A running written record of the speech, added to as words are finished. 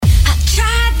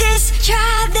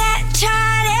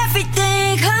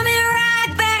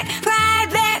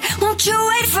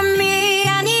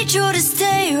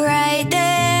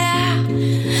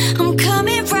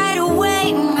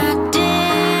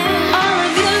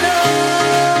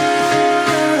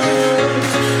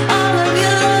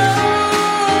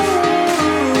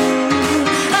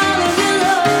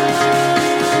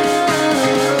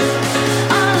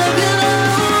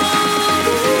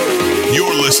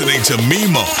listening to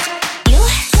Mimo.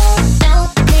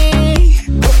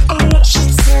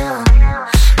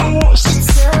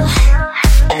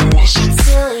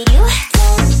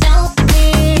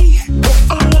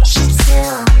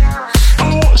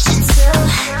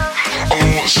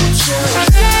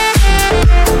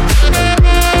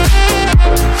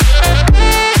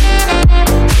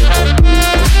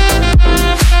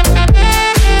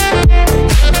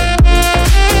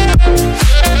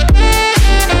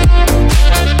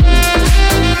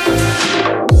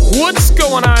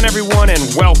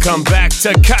 Welcome back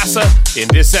to Casa. In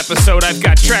this episode, I've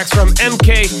got tracks from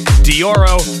MK,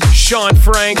 Dioro, Sean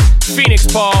Frank, Phoenix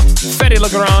Paul, Fedde Le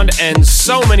Grand, and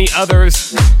so many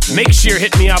others. Make sure you're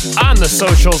hitting me up on the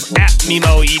socials at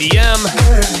Mimo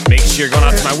EDM. Make sure you're going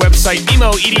out to my website,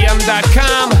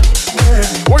 MimoEDM.com.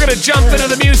 We're going to jump into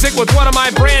the music with one of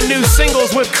my brand new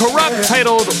singles with Corrupt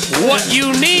titled What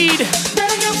You Need.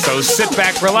 So sit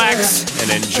back, relax,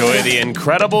 and enjoy the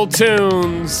incredible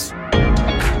tunes.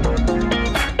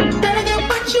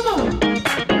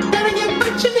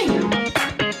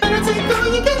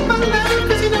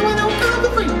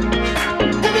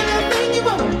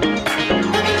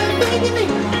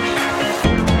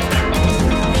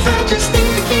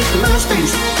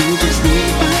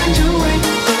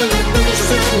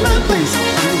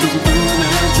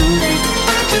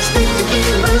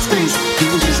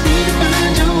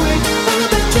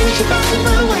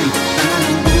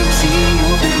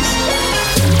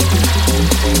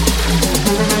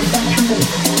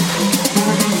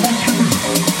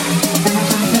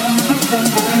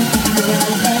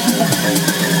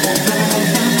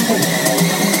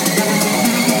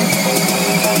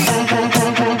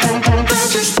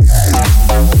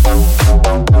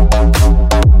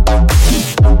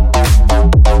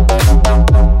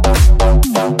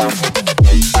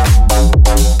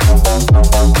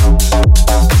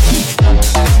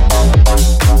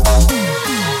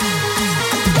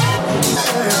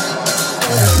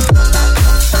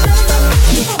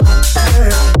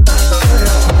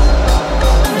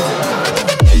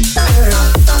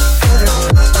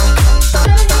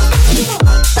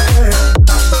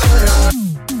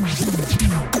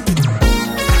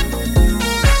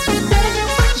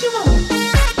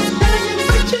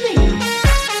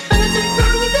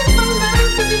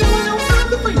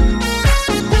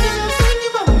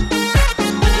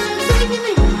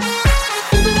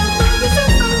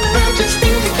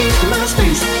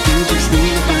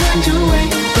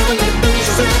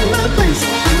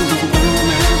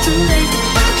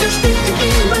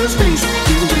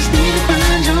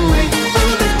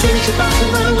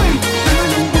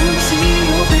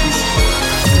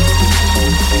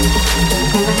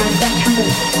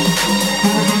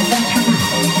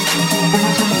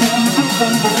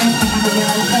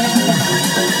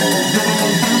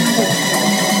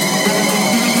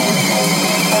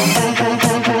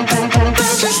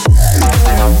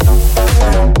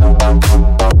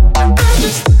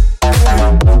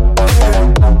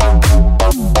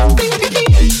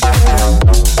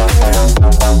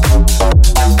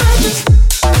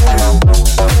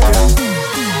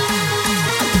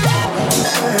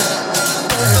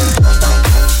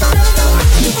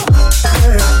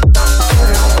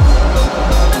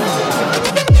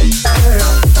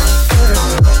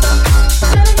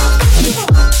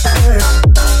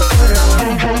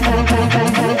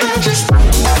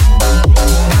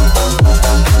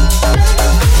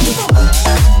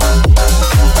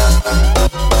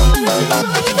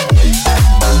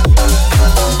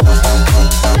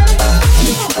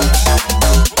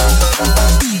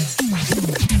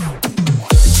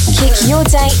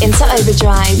 Into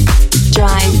overdrive,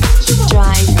 drive, drive,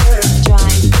 drive,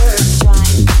 drive.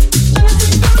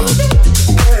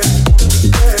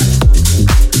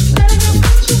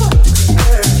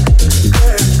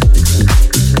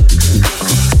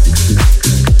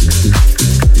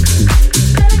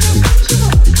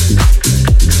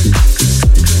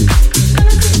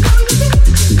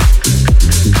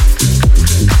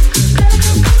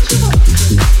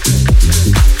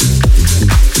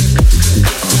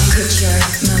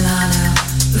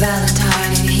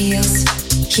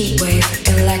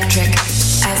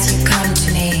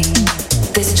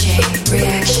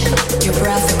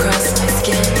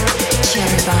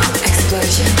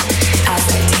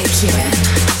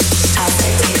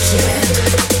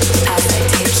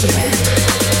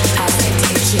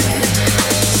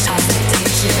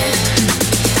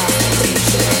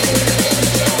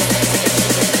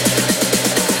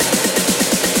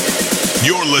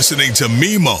 You're listening to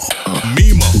Mimo.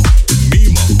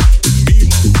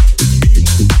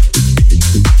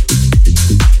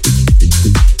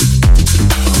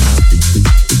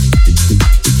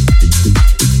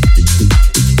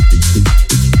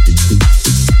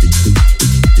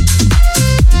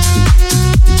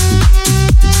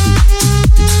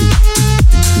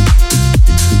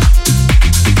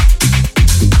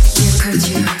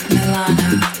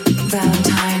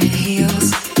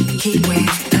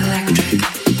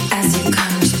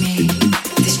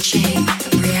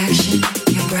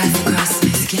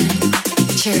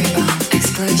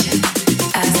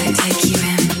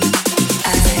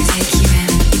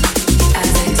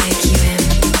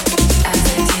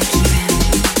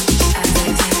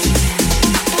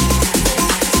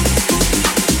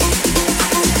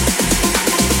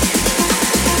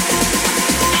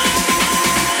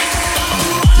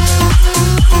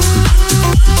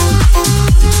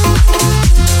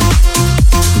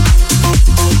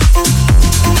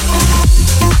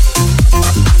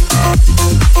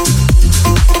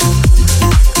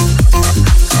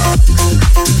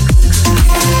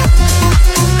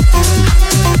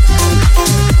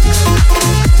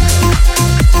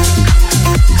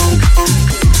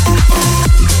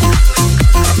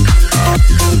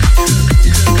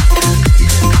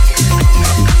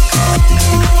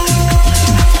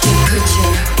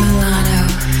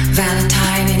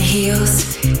 Valentine in heels,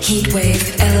 heat wave,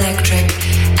 electric.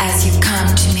 As you come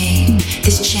to me,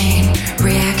 this chain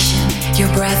reaction,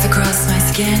 your breath across my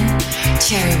skin,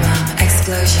 cherry bomb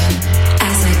explosion.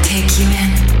 As I take you in,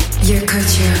 your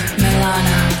couture,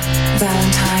 Milano,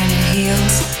 Valentine in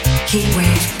heels, heat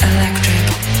wave, electric.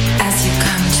 As you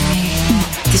come to me,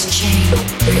 this chain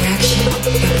reaction,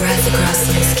 your breath across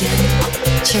my skin,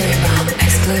 cherry bomb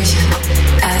explosion.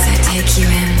 As I take you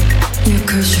in, your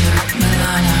couture,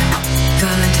 Milano,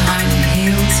 Valentine in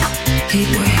heels, heat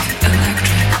wave,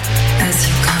 electric. As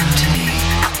you come to me,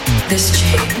 this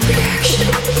chain reaction,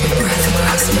 your breath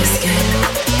across my skin,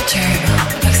 cherry bomb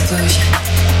explosion.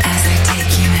 As I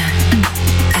take you in,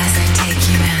 as I take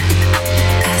you in,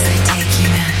 as I take you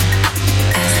in,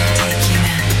 as I take you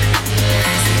in,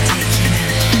 as I take you in, as I take you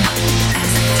in,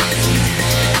 as I take you in.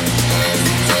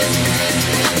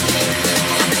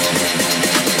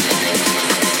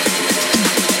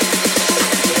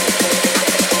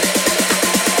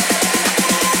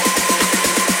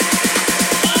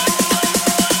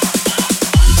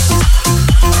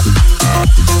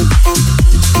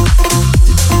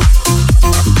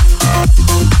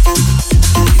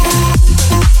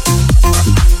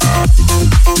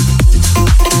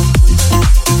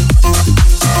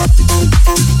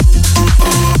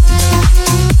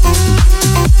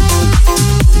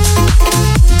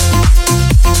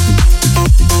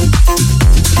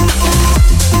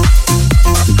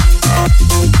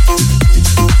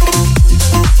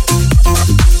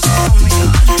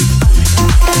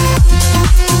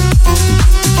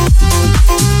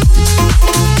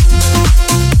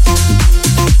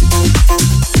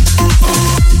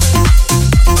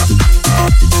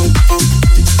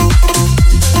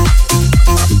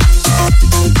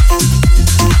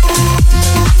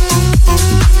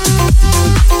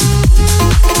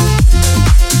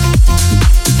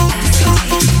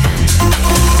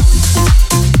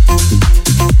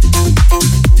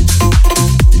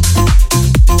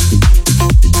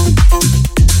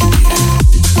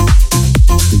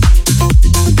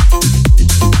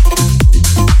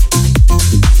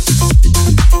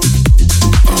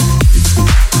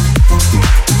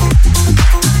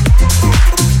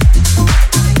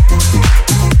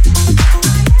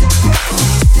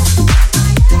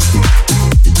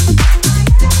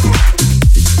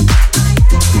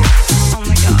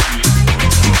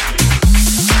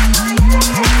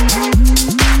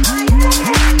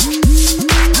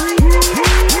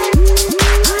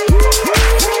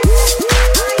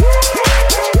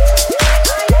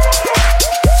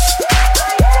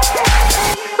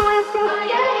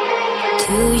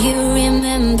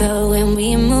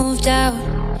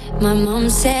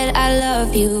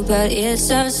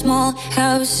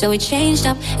 So we changed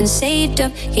up and saved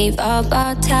up, gave up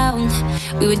our town.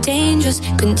 We were dangerous,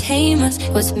 couldn't tame us.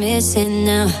 What's missing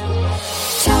now?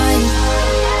 Time.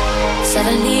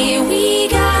 Suddenly we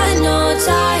got no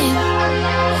time.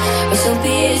 We're so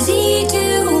busy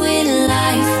doing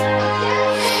life.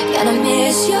 Gotta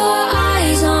miss your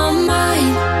eyes on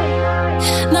mine,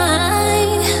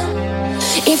 mine.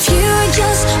 If you would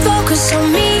just focus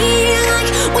on me like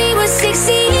we were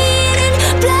 16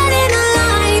 and blood in our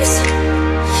lives.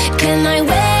 Can I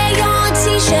wear your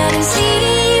t-shirt and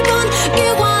sleep on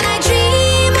you while I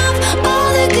dream of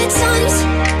all the good times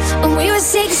when we were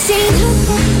 16?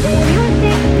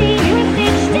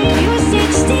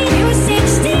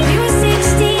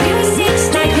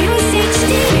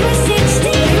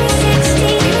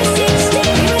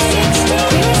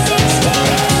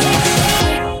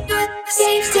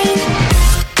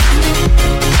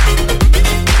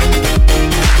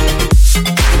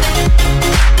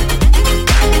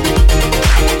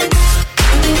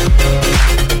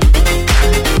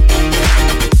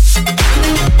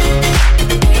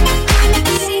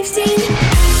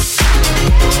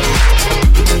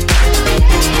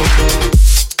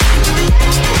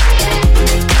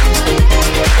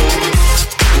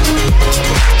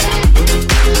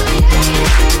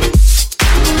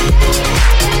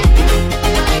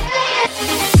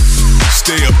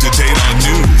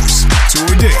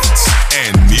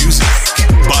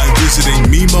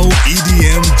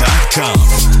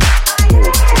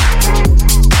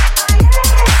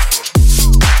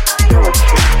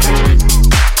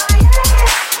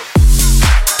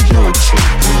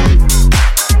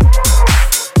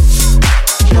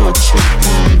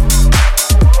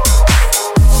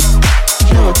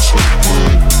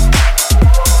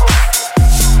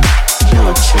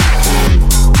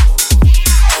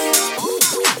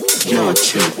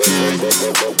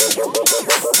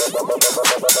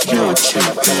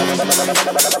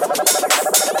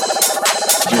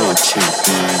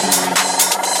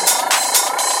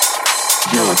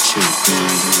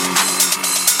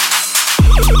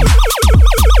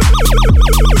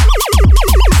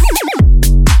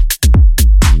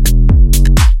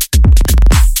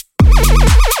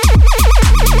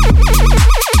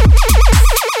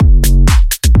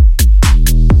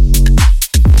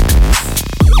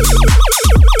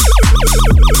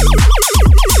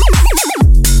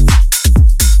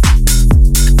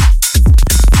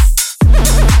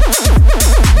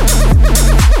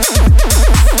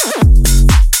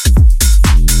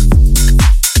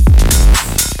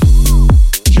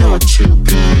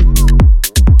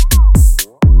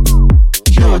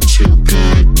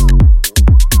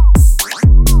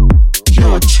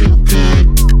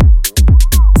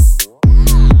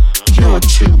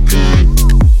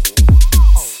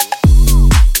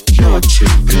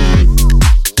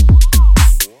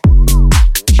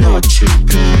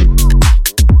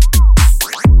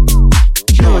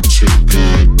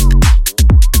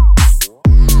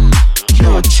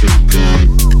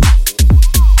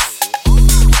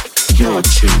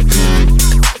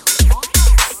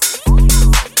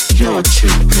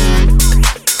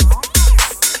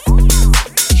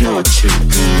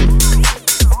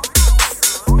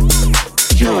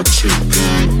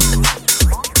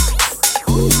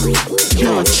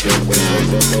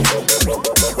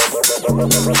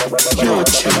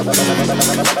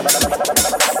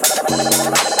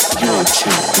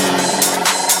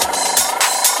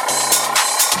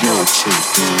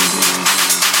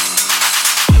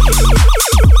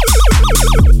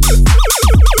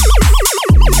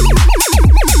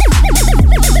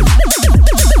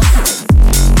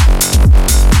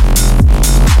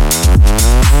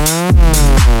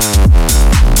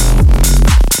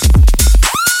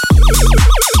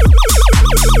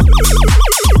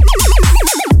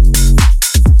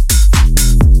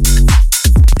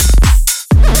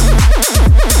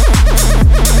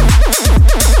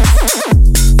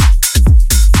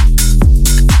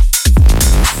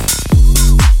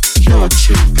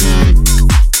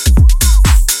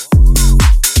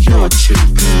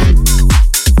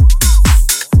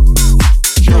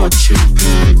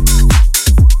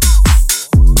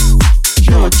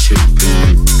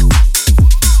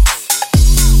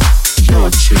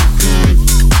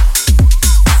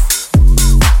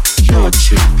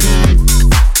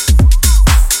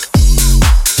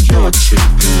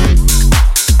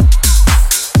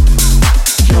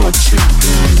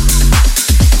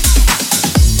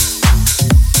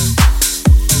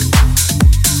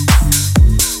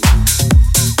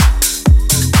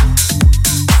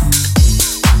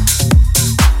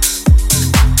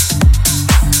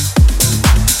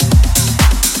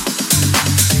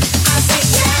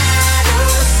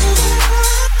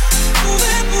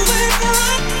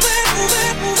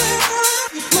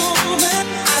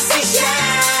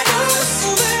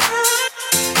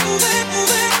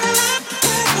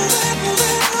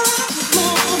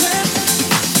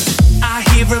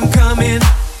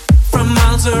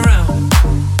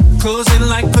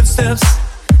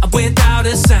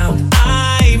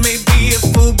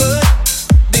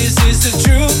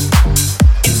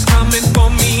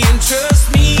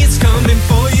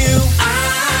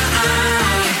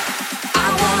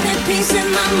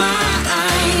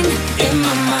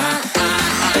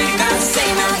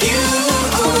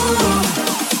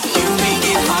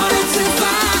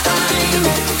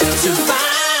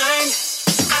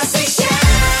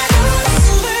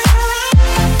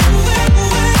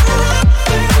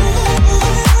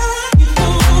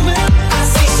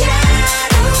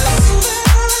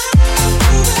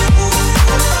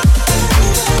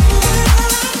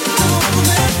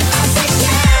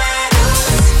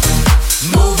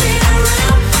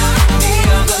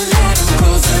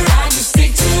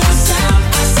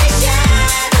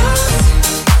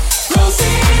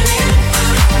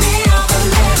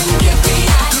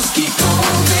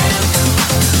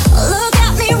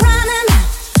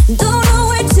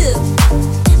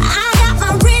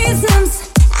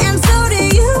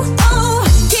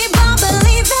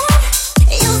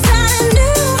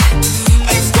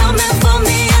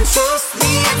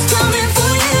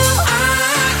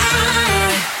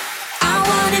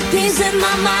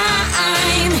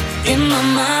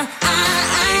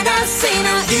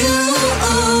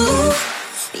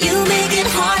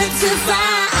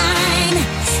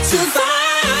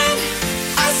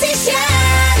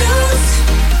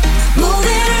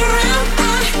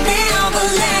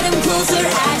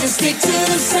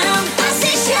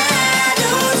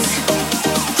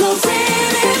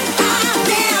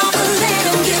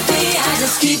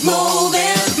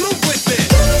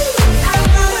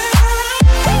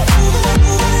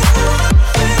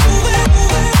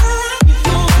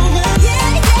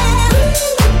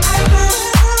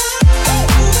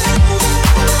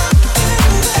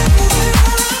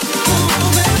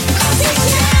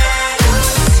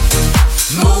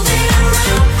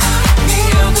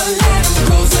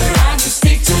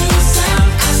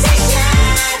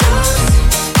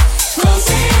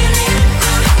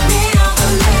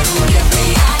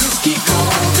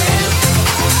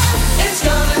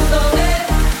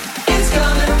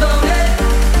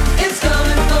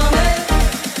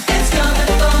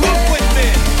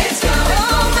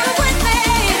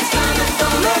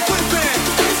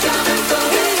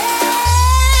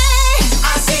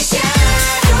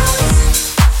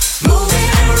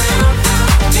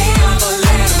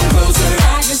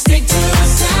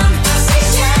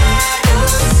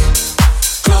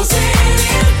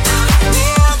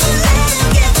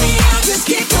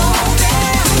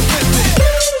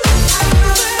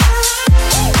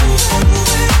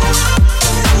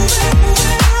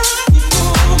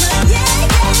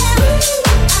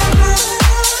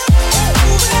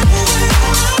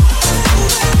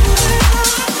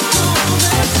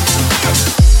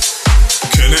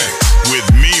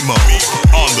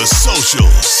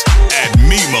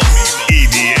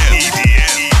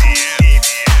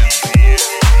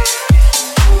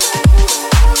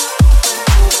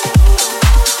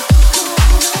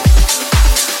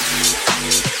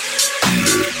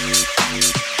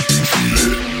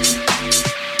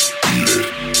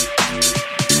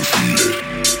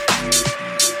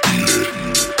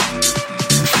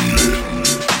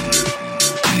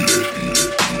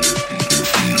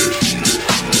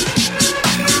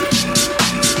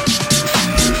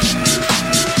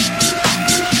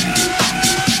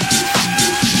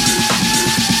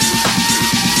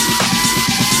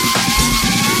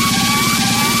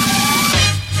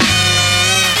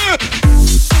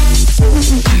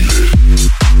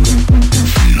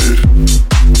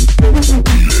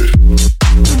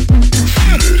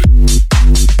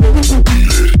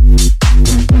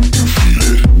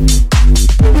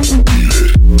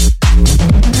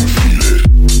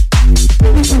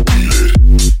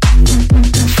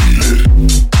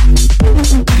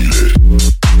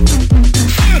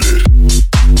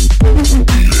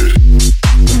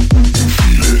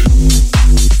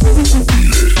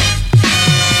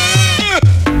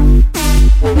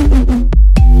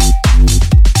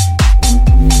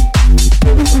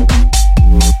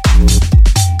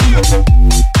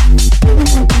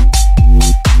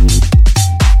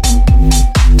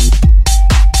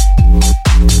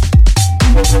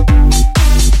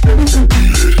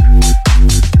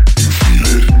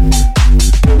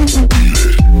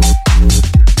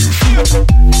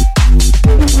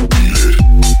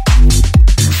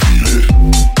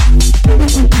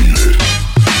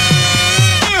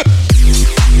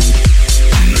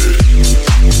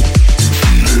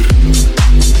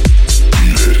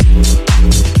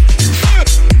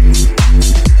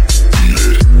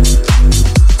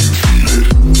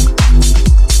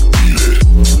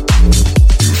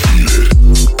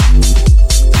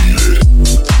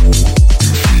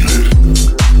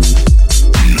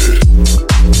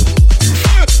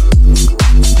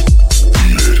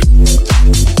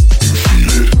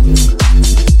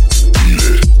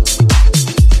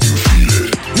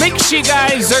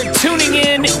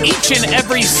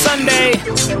 every Sunday,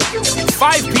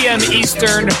 5 p.m.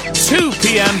 Eastern, 2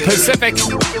 p.m. Pacific.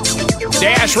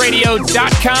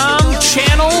 DashRadio.com,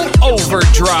 Channel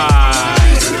Overdrive.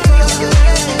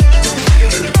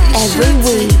 Every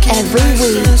week.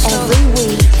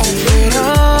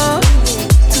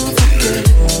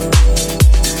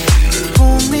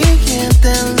 Pull me in,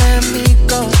 then let me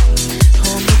go.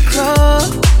 Hold me close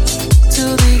to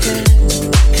the end.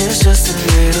 It's just a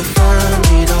little fun,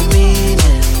 we don't mean it.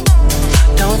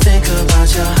 Don't think about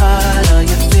your heart or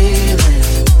your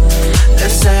feelings.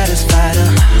 Let's satisfy the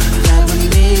heart that we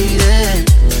needed.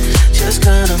 Just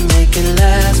gonna make it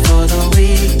last for the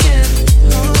weekend.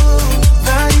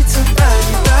 Body to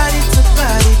body, body to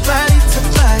body, body to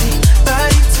body,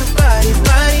 body to body,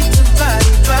 body to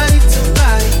body, body to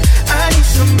body. I need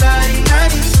somebody, I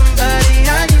need somebody,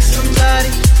 I need somebody.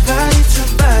 Body to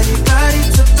body, body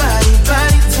to body,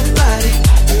 body to body.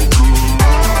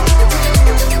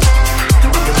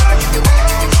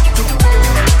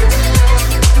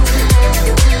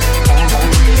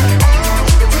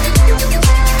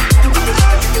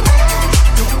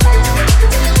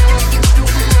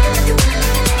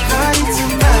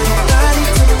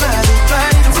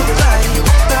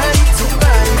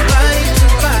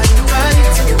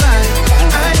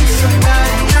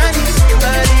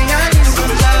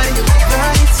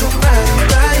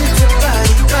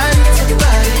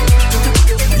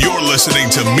 Listening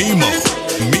to Mimo.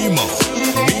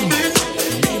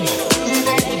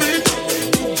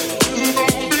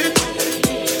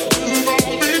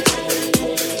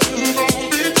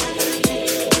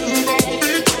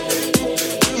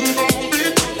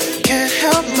 Can't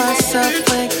help myself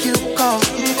when you go.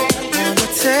 Wanna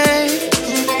take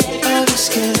of your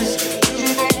skin.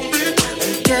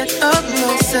 We get up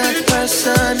close and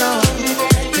personal.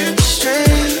 In the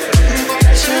street,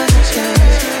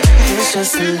 it's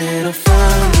just a little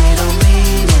fun, we don't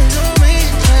mean it.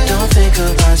 Don't think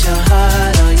about your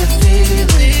heart or your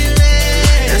feelings.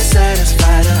 Let's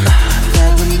satisfy the heart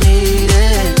that we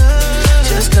needed.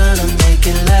 Just gonna make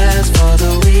it last for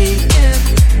the weekend.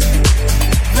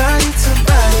 Body to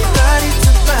body, body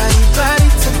to body, body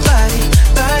to body,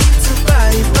 body to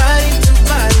body, body to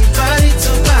body, body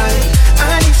to body.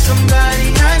 I need somebody,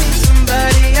 I need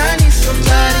somebody, I need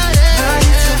somebody.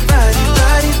 Body to body,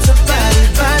 body to body,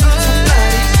 body to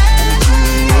body.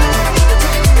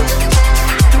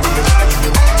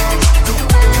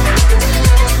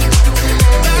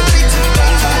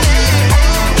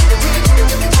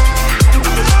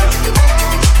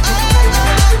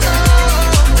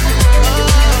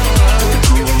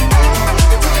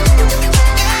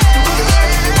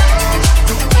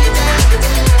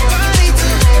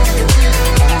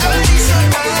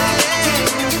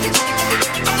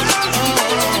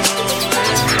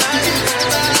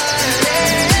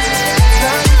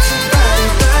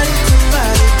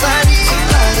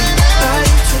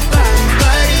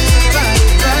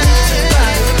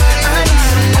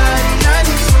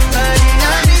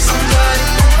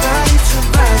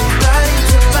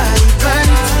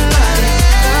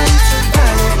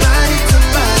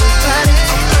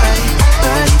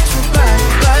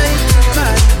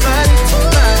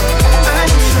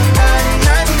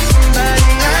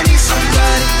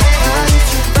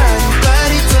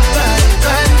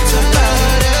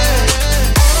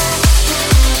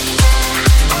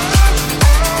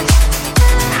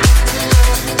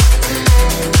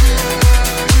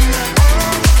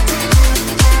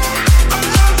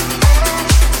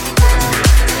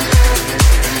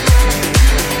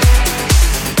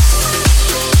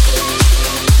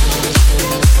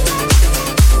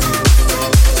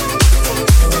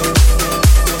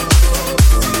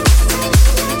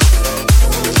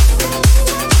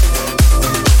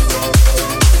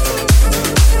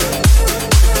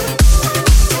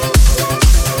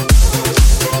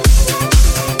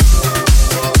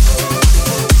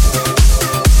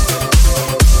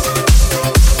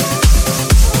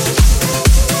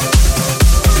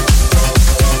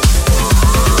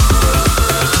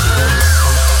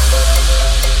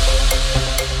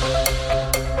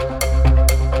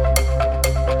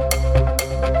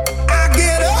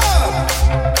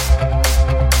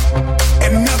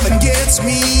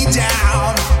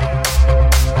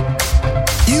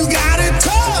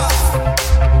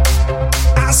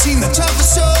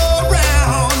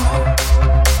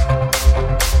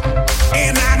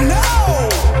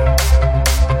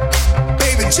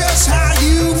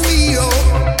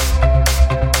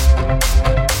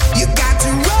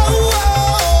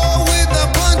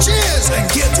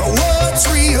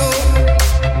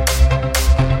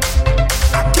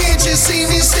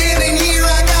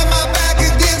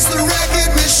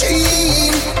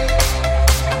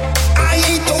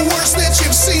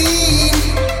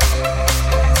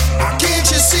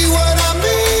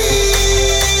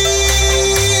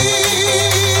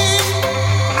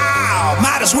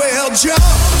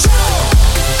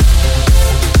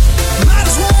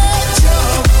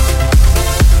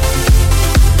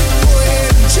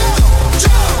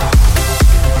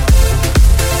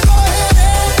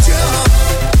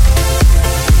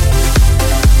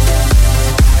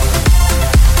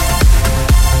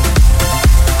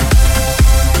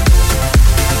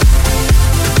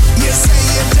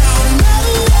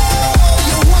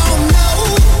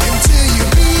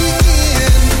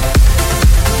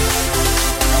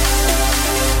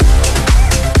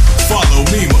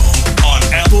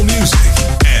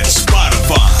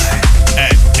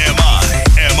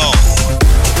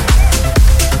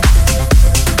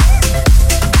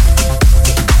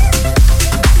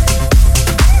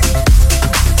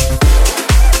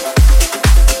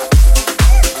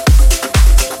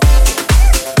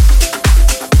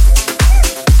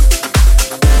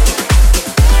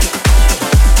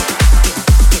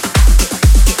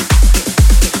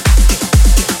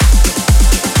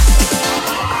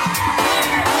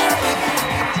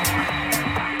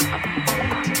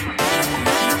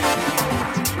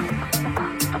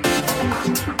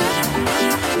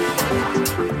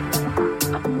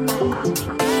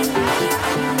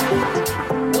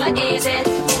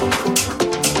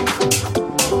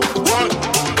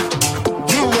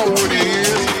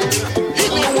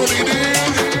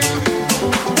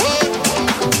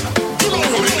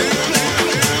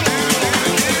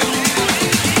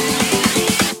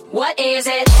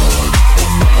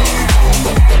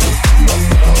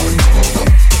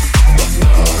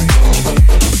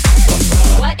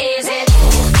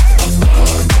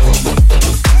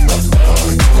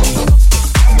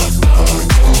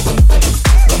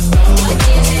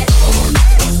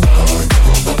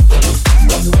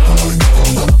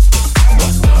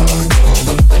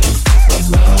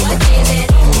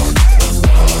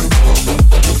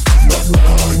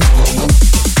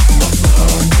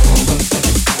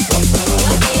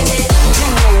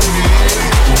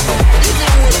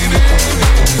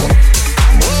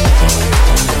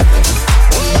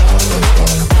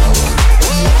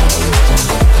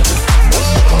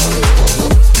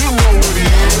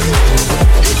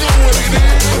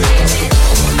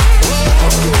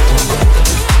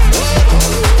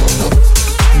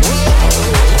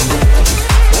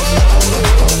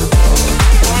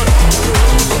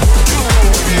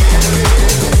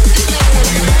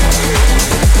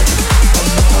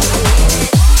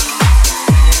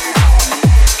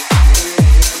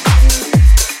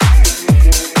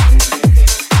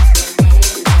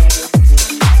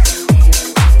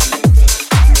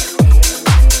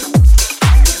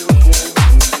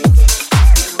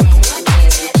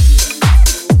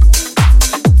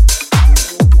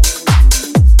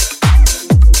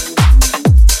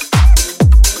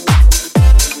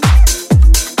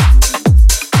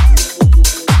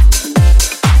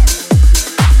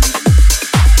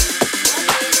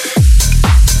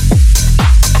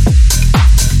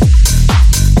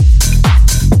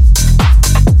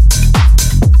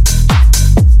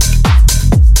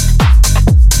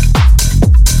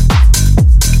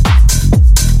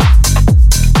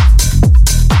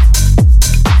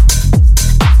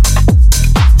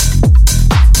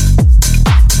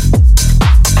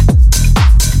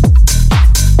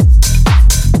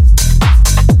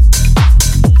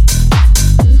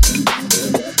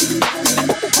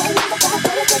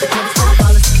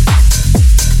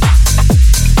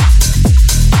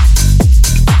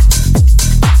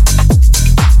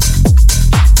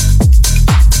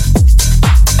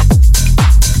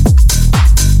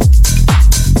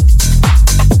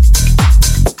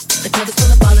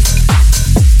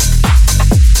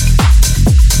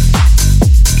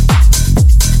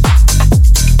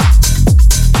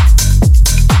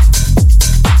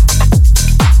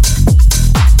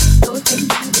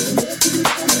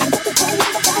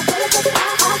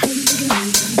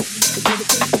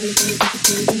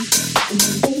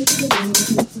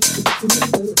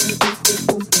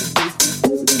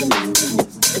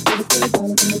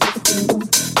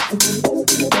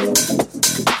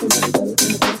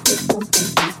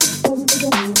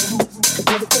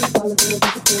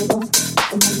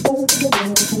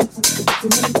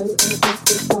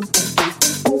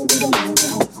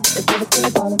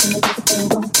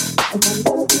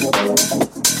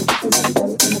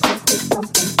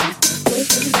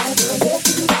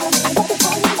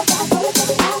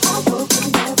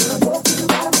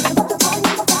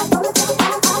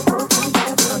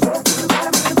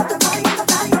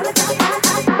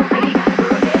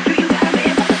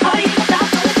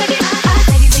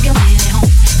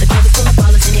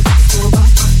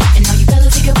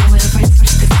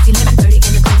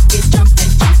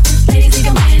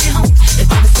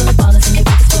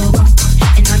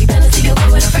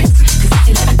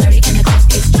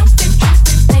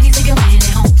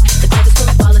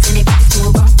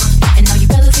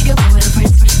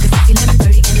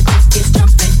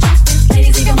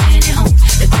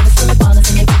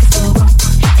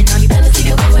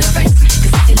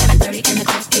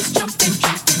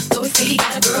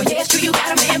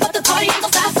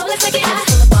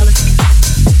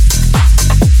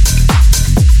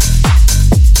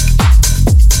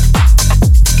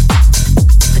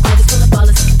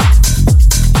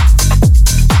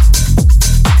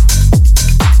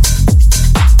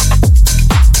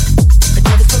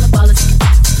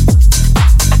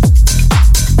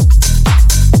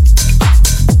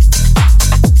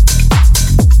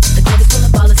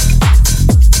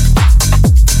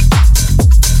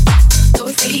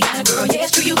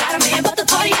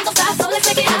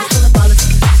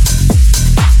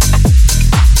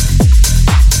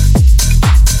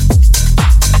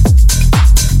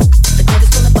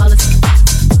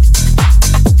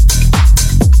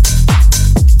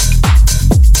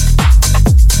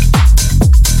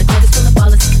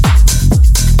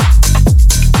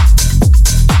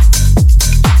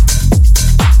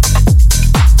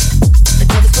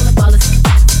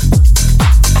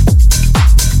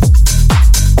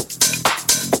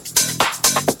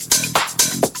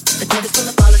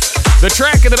 The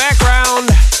track in the background,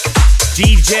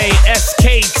 DJ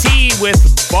SKT with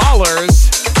Ballers.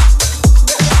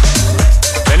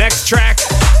 The next track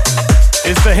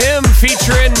is The Hymn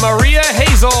featuring Maria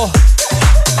Hazel.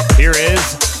 Here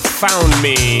is Found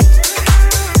Me.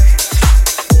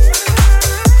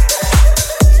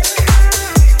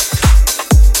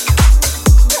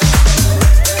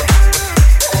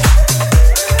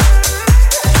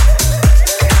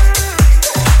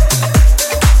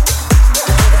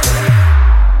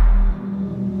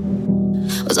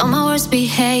 Was on my worst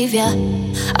behavior.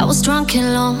 I was drunk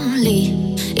and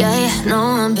lonely. Yeah, no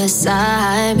one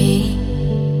beside me.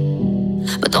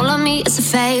 But don't love me as a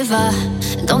favor,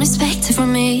 and don't expect it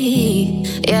from me.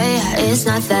 Yeah, it's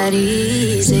not that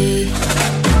easy.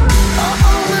 Oh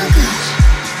my gosh,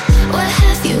 where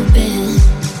have you been?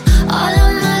 All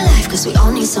of my life, 'cause we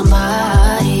all need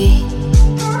somebody.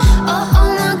 Oh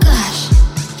my gosh,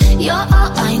 you're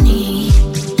all I need.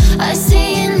 I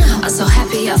see it now, I'm so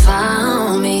happy I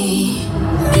found me.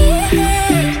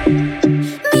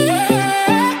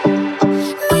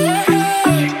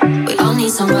 We all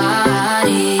need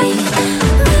somebody.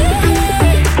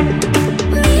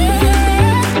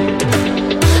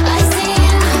 I see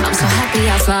it now, I'm so happy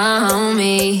I found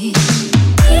me.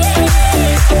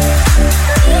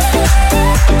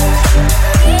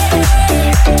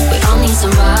 We all need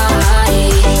somebody.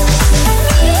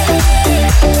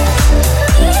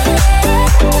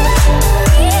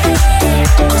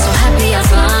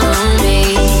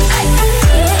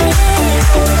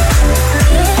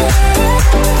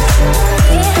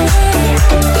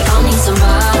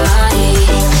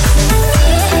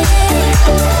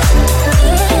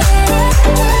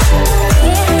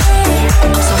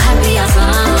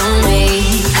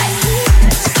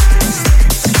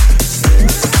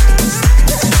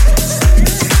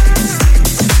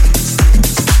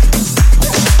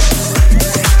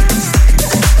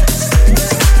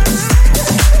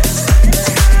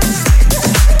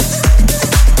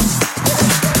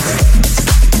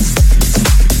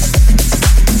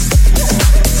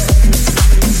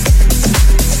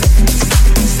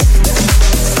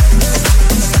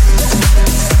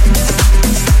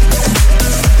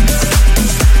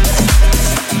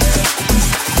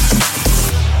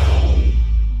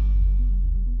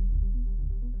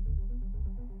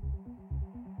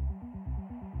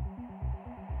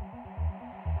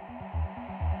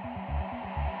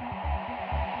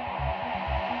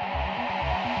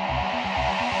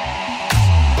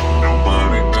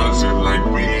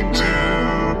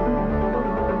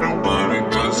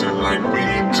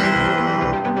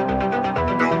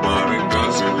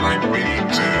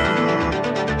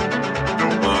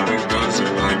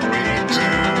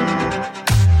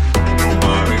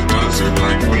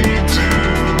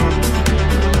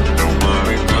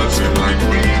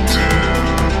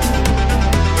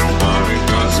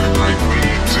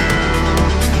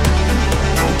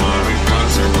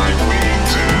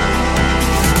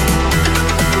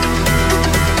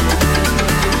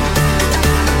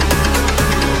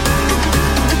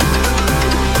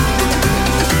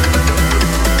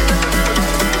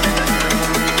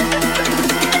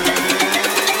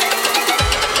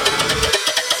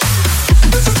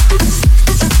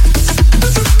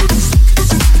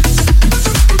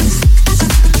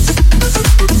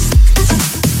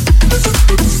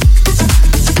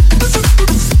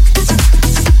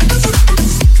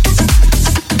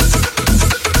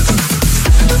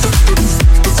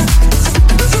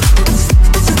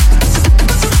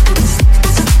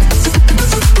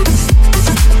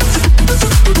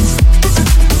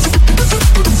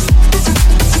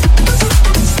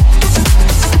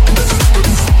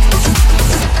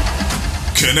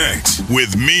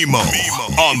 with Mimo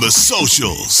on the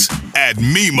socials at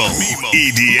Mimo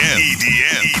EDM.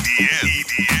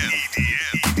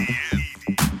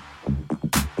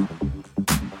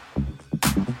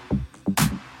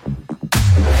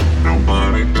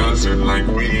 Nobody does it like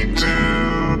we do.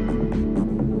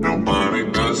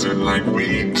 Nobody does it like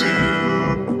we do.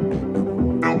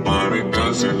 Nobody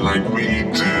does it like we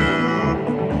do.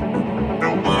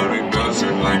 Nobody does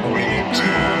it like we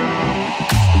do.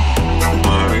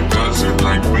 Nobody does it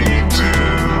like we do.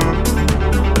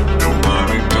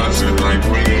 Nobody does it like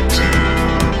we do.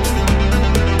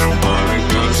 Nobody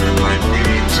does it like we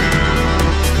do.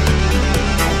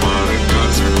 Nobody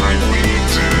does it like we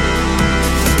do.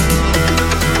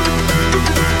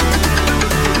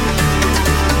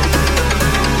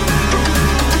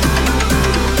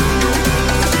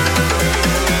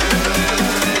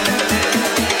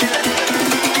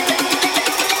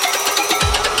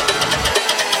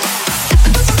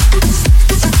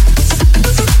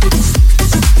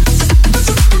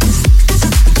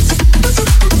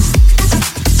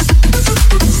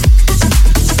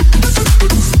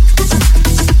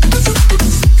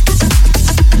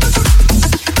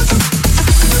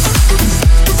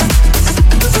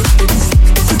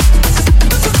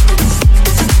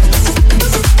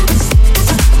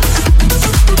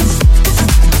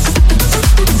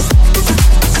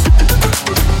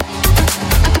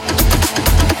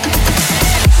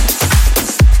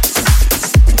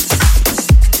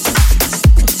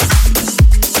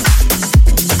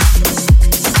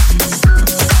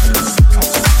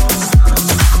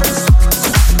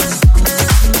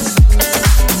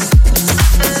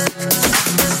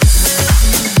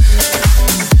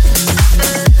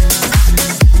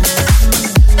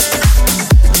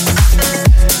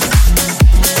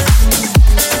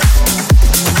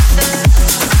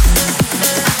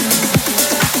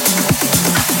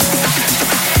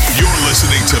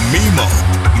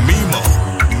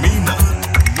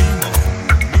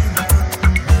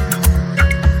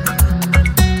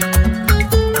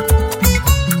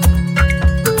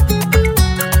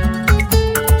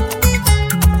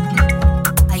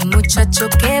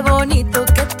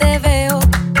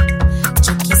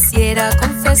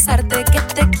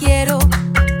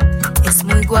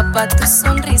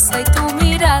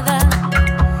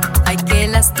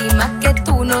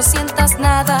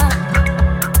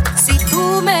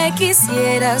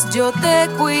 Yo te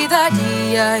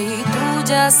cuidaría y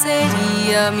tuya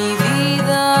sería mi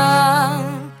vida.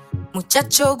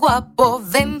 Muchacho guapo,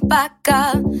 ven pa'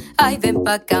 acá. Ay, ven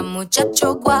pa' acá,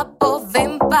 muchacho guapo,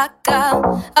 ven pa' acá.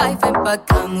 Ay, ven pa'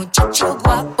 acá, muchacho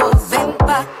guapo, ven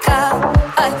pa' acá.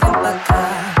 Ay, ven pa' acá.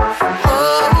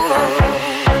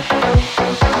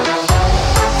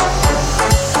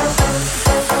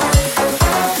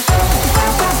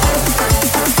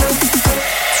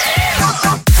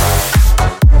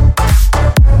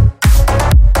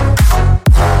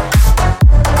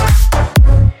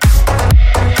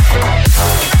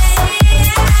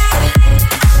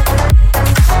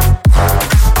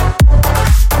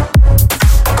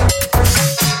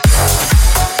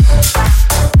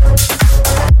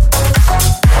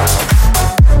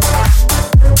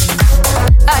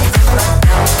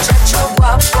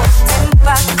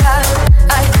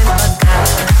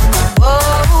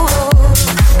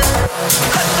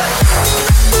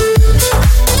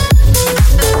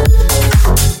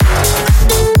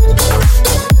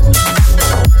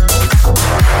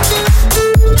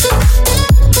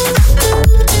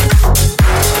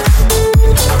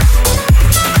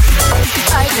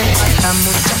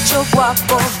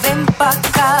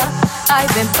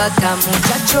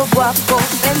 Muchacho guapo,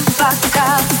 ven pa'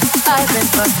 acá. Ay, ven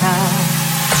pa' acá.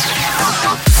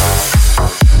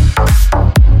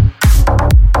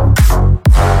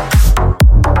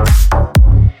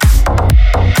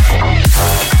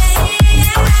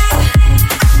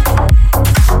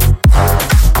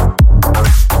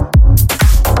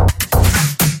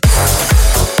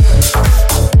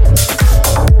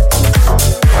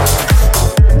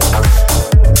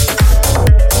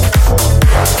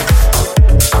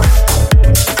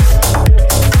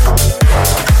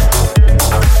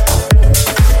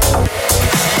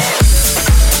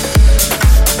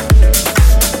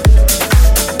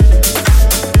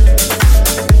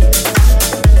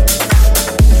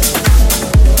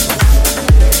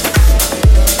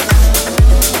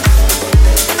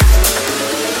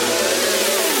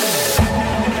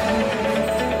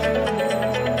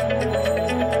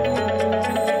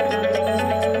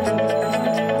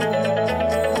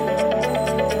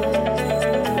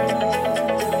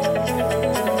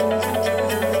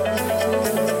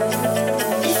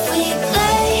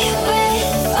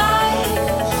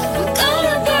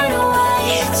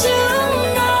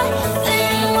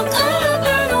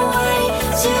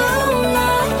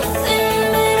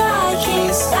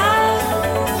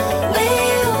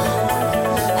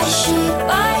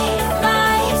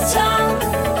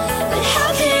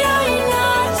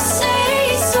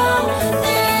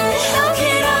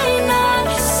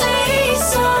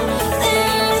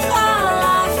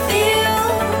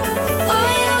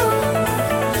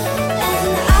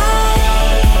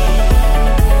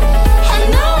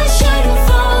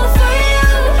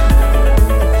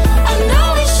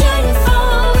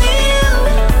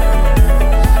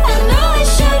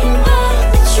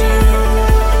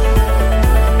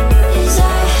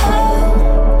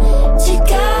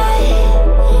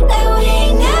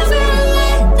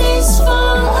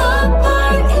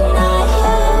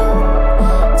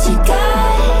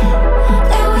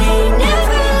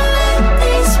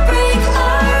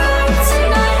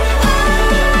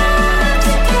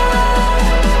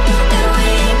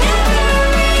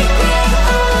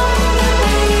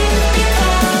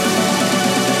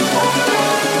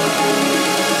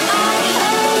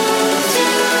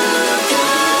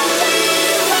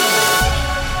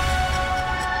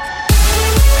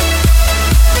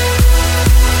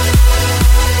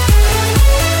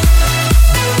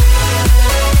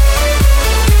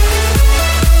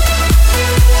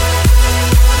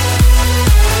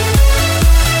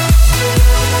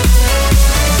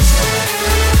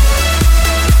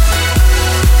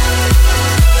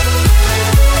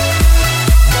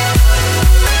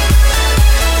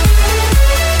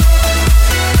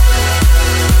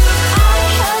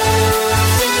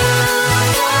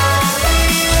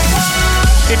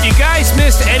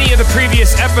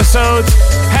 previous episodes,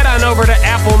 head on over to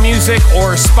Apple Music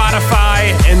or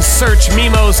Spotify and search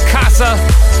Mimo's Casa.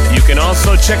 You can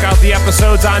also check out the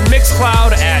episodes on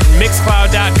Mixcloud at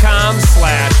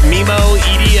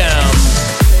mixcloud.com/MimoEDM.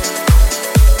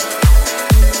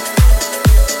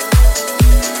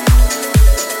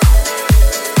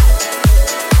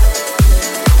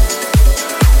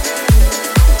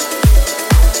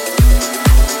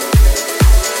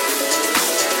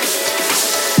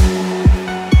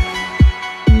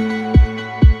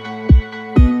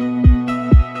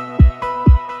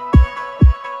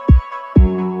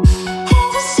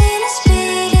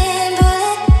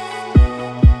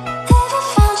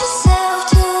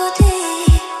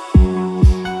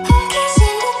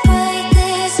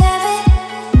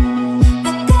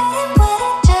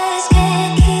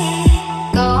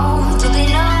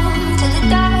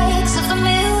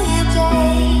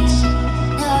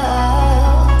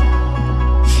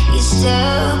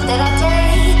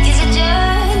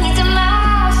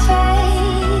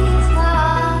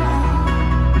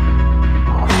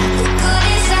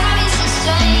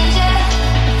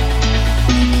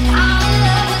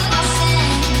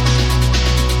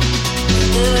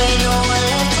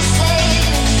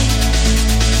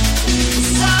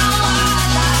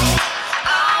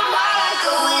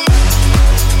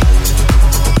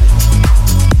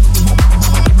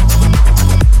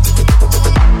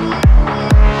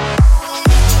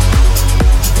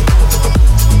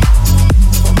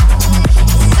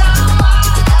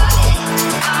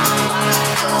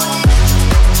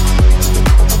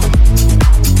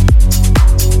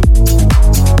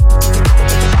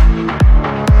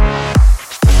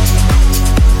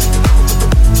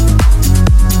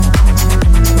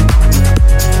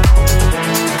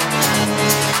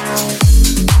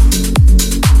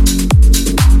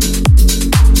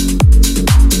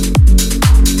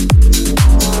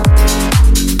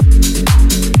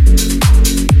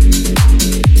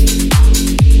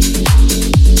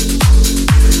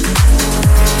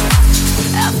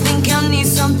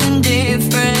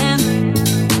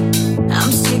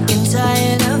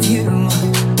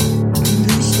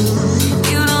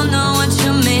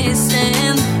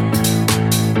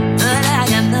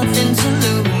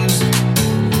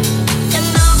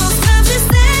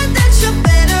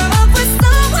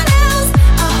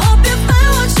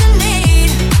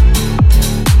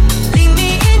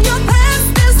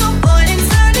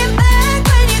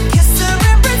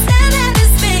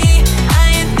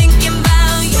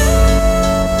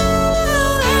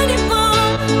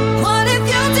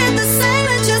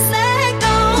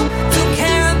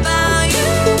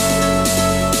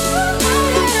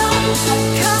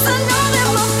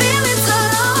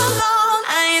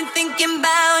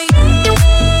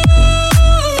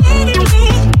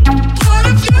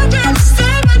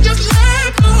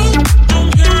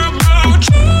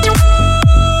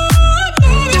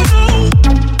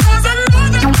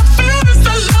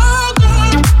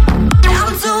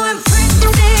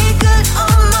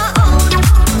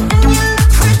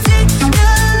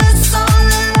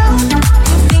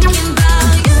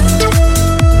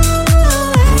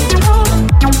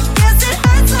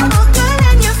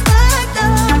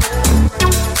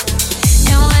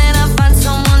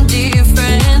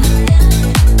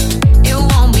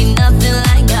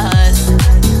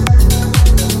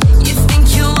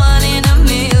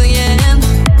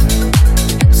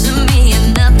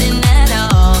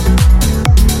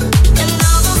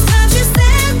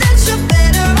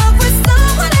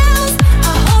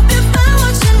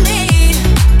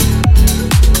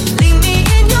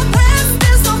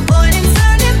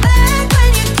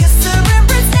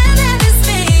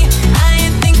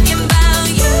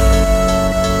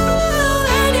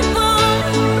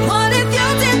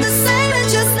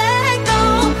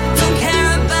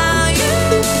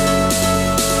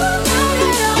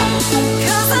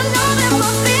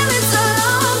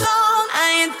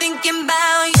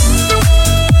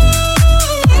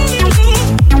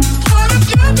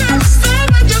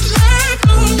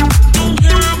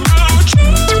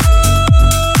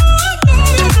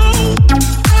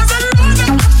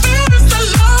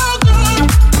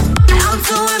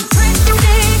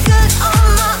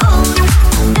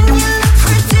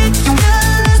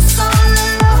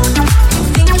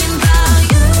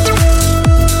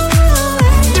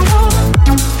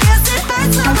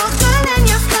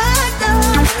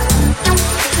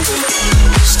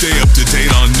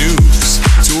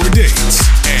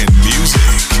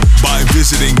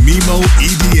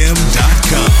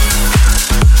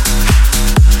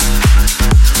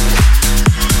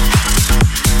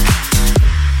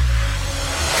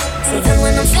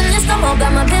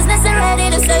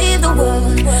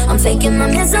 faking my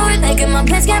misery, making my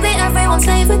plans can't be everyone's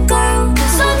favorite girl.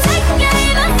 So take your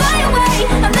aim and fly away.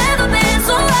 I've never been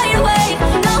so wide awake.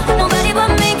 No, nobody but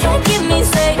me can keep me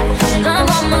safe. And I'm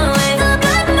on my way. The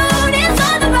blood moon is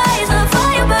on the rise. The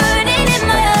fire burning in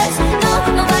my eyes. No,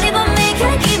 nobody but me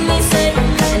can keep me safe.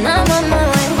 And I'm on my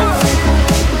way.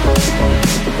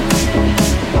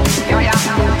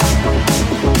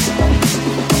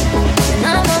 And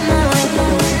I'm on my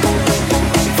way.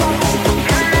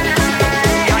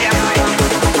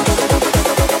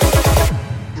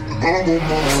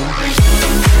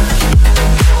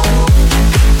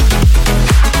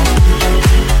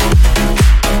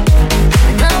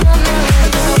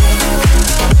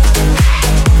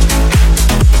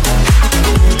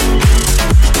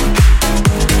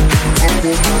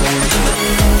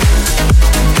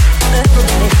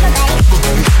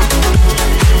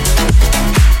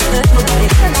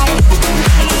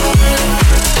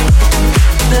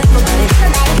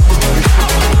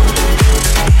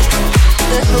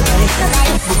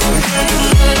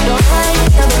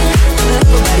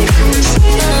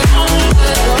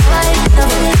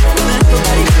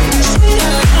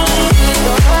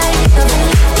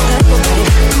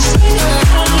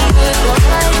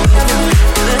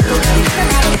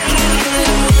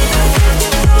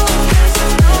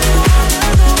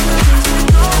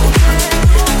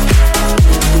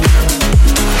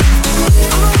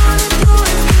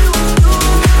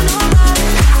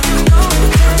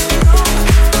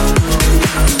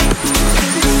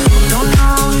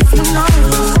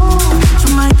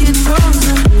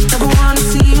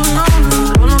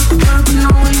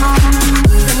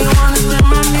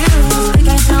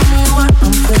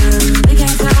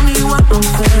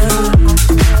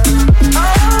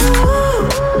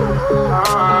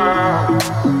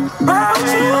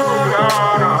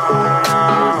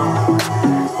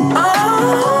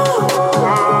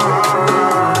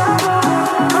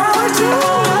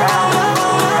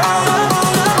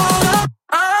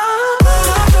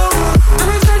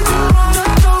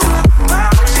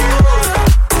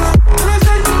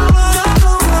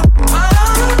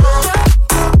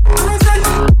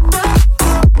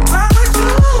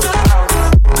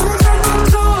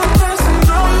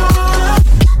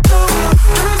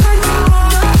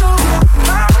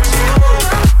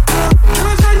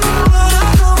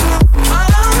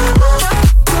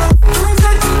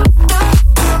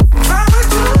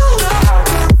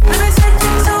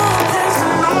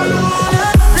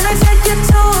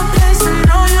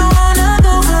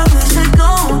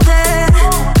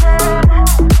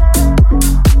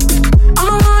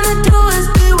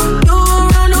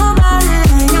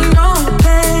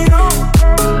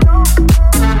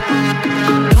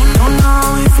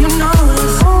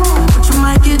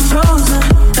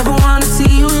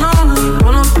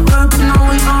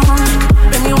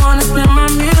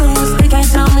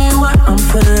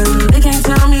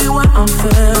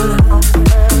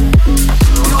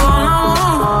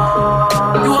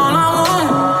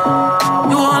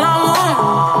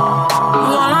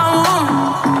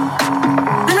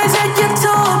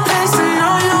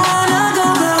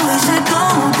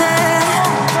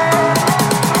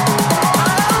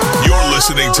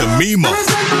 listening to Mimo.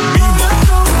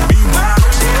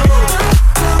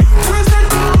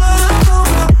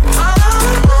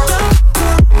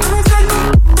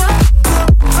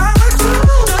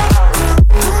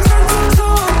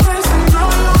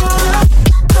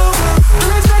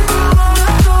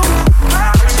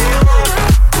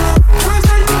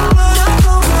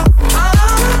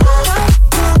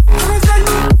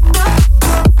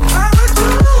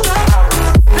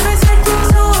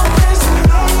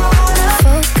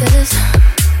 Focus.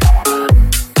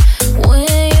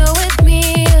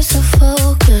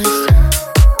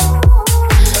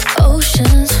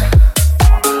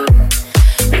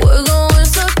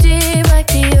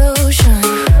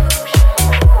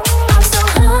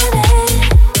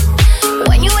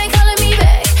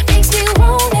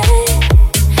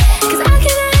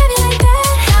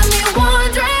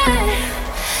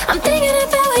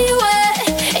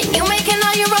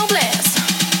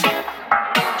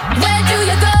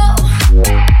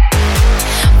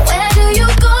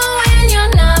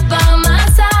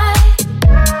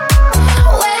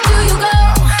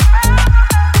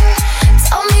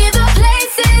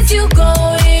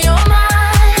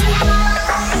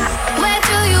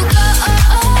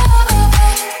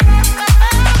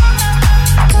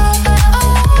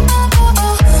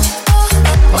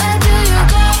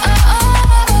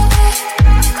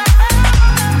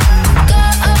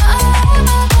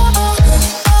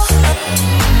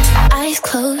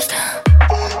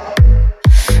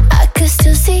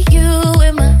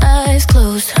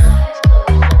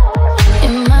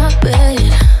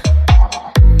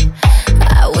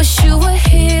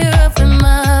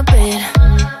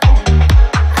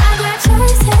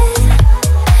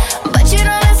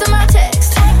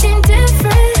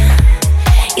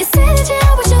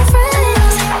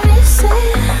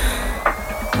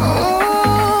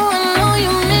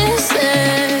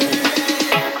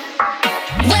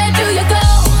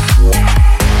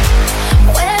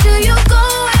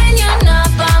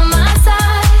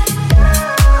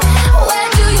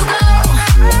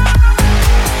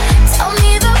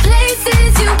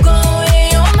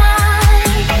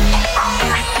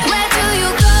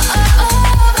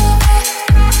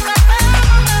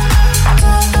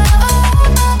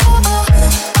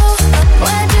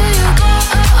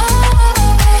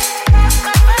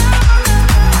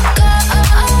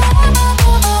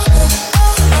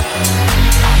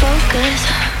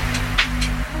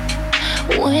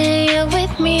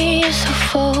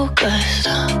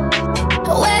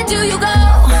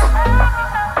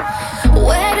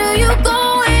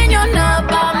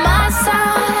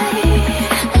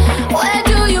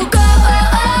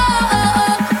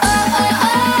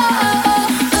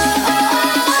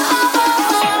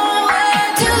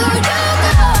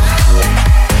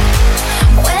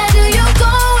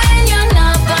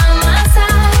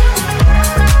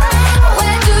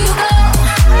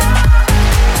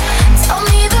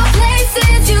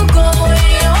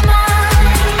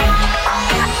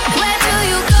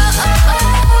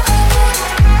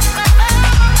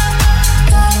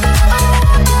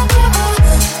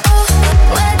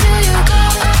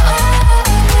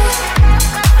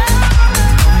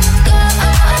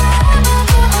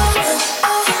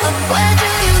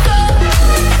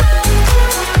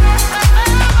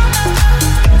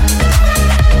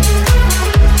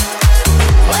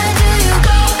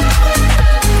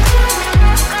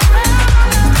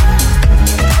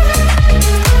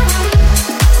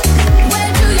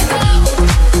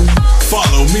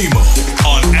 Mimo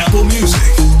on Apple Music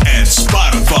and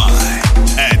Spotify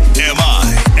at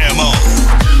MIMO.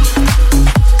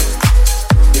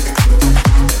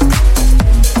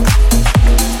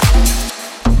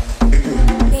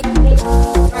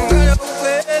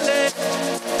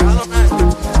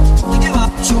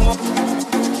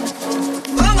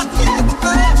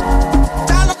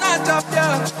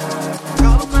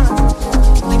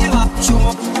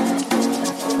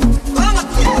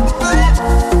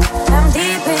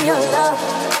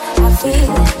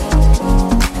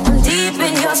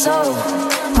 Soul,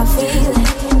 I feel it.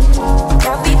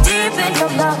 Got me deep in your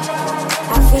love.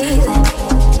 I feel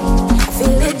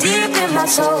it deep in my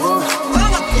soul. I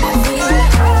feel it.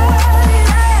 I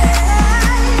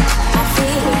feel it. I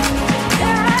feel it.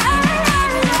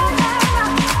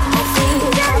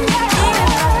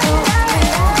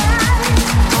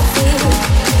 I feel it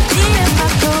deep in my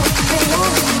soul.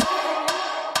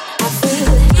 I feel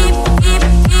it deep, deep,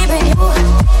 deep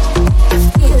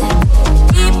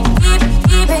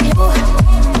in you. I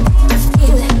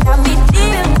feel it. Got me deep in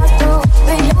my soul,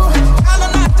 when you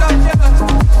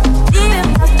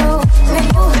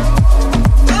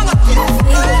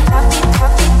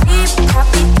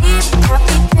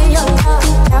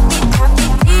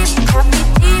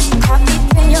deep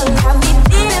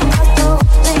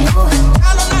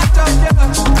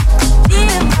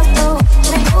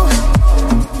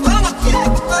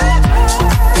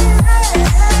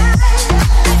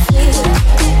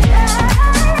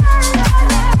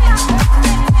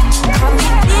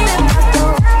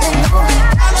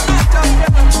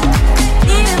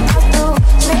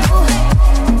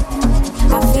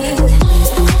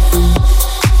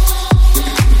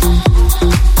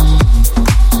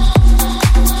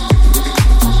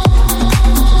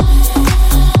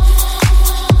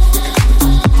in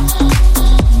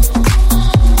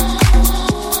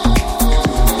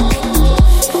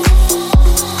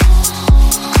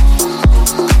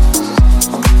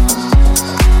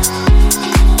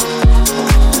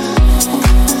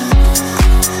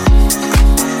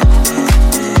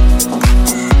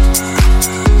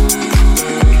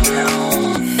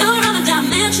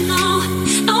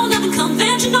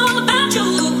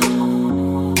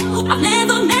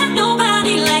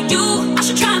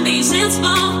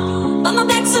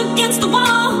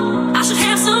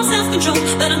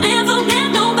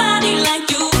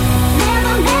my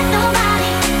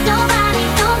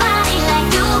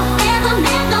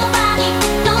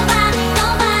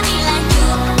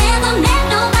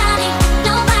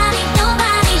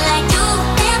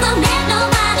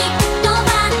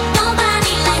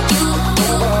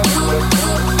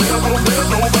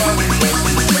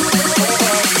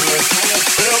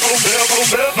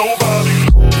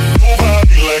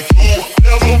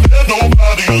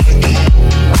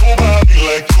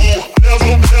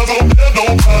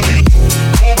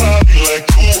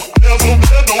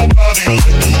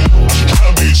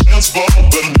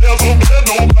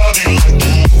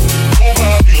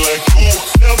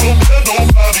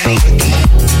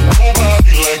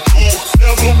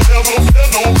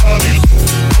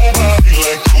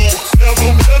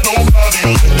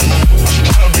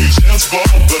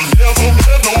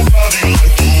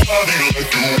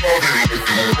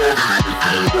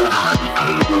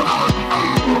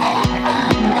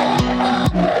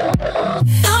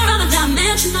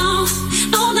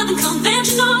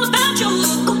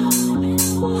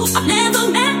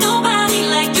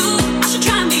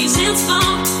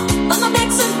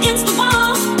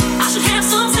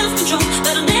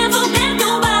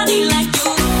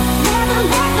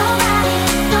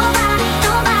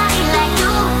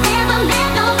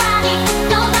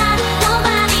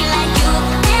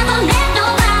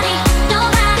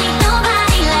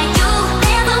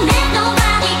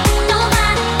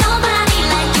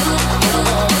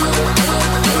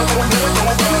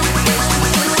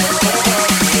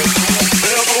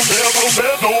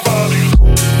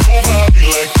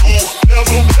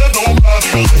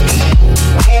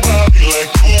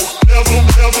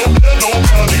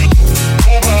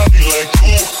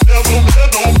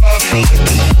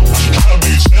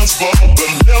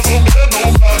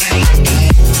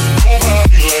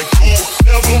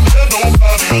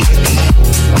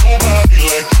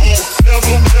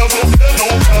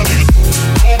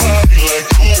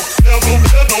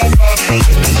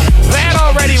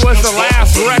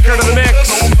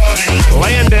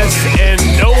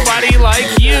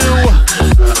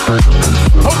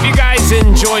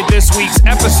enjoyed this week's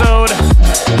episode.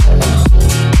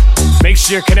 Make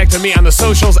sure you're connecting to me on the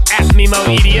socials at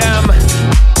MimoEDM.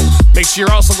 Make sure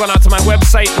you're also going out to my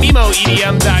website,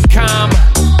 MimoEDM.com.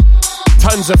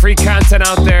 Tons of free content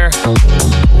out there.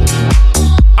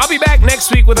 I'll be back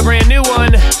next week with a brand new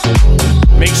one.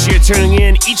 Make sure you're tuning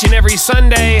in each and every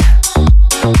Sunday.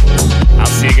 I'll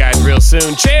see you guys real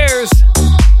soon. Cheers!